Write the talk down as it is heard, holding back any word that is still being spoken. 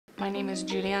My name is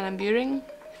Juliana Buhring,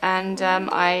 and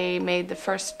I made the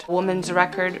first woman's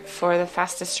record for the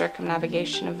fastest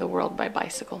circumnavigation of the world by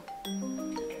bicycle.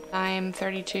 I am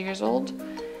 32 years old.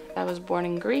 I was born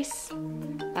in Greece.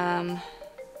 I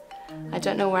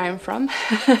don't know where I'm from.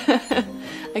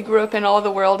 I grew up in all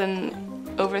the world in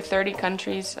over 30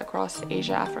 countries across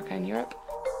Asia, Africa, and Europe.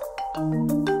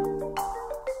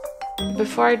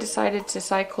 Before I decided to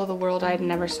cycle the world, I had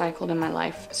never cycled in my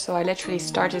life. So I literally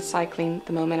started cycling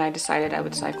the moment I decided I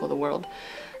would cycle the world.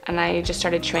 And I just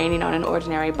started training on an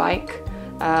ordinary bike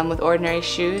with ordinary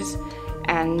shoes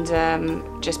and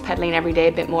just pedaling every day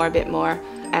a bit more.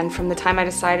 And from the time I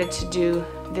decided to do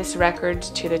this record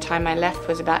to the time I left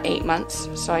was about 8 months.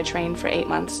 So I trained for 8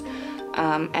 months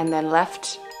and then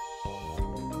left.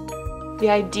 The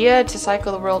idea to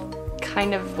cycle the world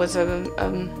kind of was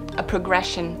a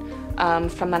progression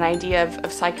from an idea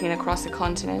of cycling across the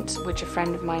continent, which a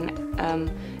friend of mine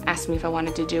asked me if I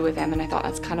wanted to do with them, and I thought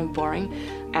that's kind of boring,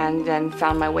 and then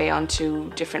found my way onto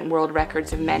different world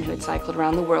records of men who had cycled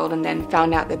around the world, and then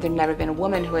found out that there'd never been a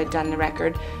woman who had done the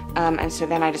record, and so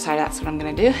then I decided that's what I'm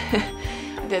going to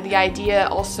do. The idea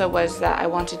also was that I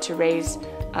wanted to raise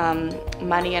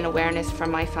money and awareness for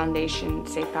my foundation,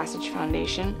 Safe Passage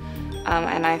Foundation,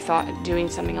 and I thought doing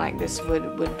something like this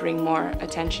would bring more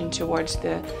attention towards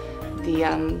the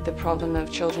problem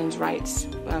of children's rights,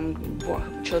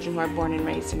 children who are born and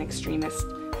raised in extremist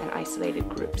and isolated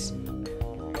groups.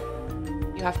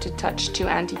 You have to touch 2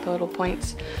 antipodal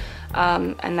points,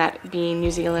 and that being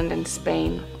New Zealand and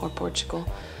Spain or Portugal.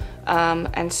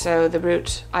 And so the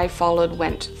route I followed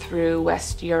went through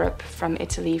West Europe from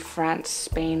Italy, France,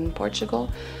 Spain, Portugal,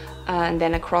 and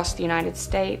then across the United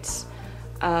States.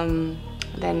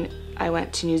 Then I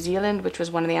went to New Zealand, which was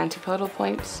one of the antipodal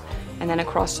points, and then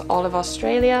across all of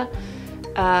Australia,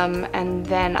 and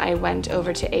then I went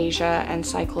over to Asia and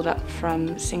cycled up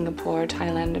from Singapore,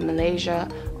 Thailand and Malaysia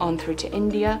on through to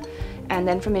India, and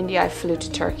then from India I flew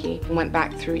to Turkey and went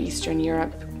back through Eastern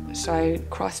Europe. So I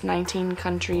crossed 19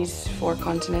 countries, 4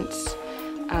 continents,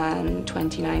 and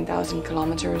 29,000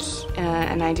 kilometers,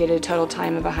 and I did a total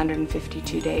time of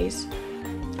 152 days.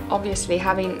 Obviously,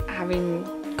 having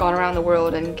gone around the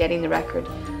world and getting the record,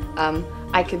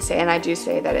 I could say, and I do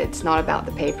say, that it's not about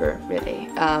the paper really,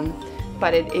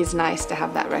 but it is nice to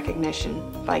have that recognition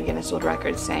by Guinness World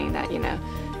Records saying that, you know,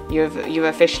 you've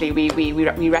officially,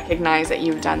 we recognize that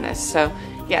you've done this. So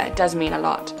yeah, it does mean a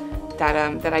lot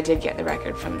that I did get the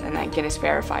record from, and that Guinness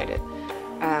verified it,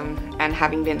 and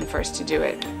having been the first to do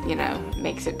it, you know,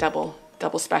 makes it double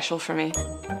special for me.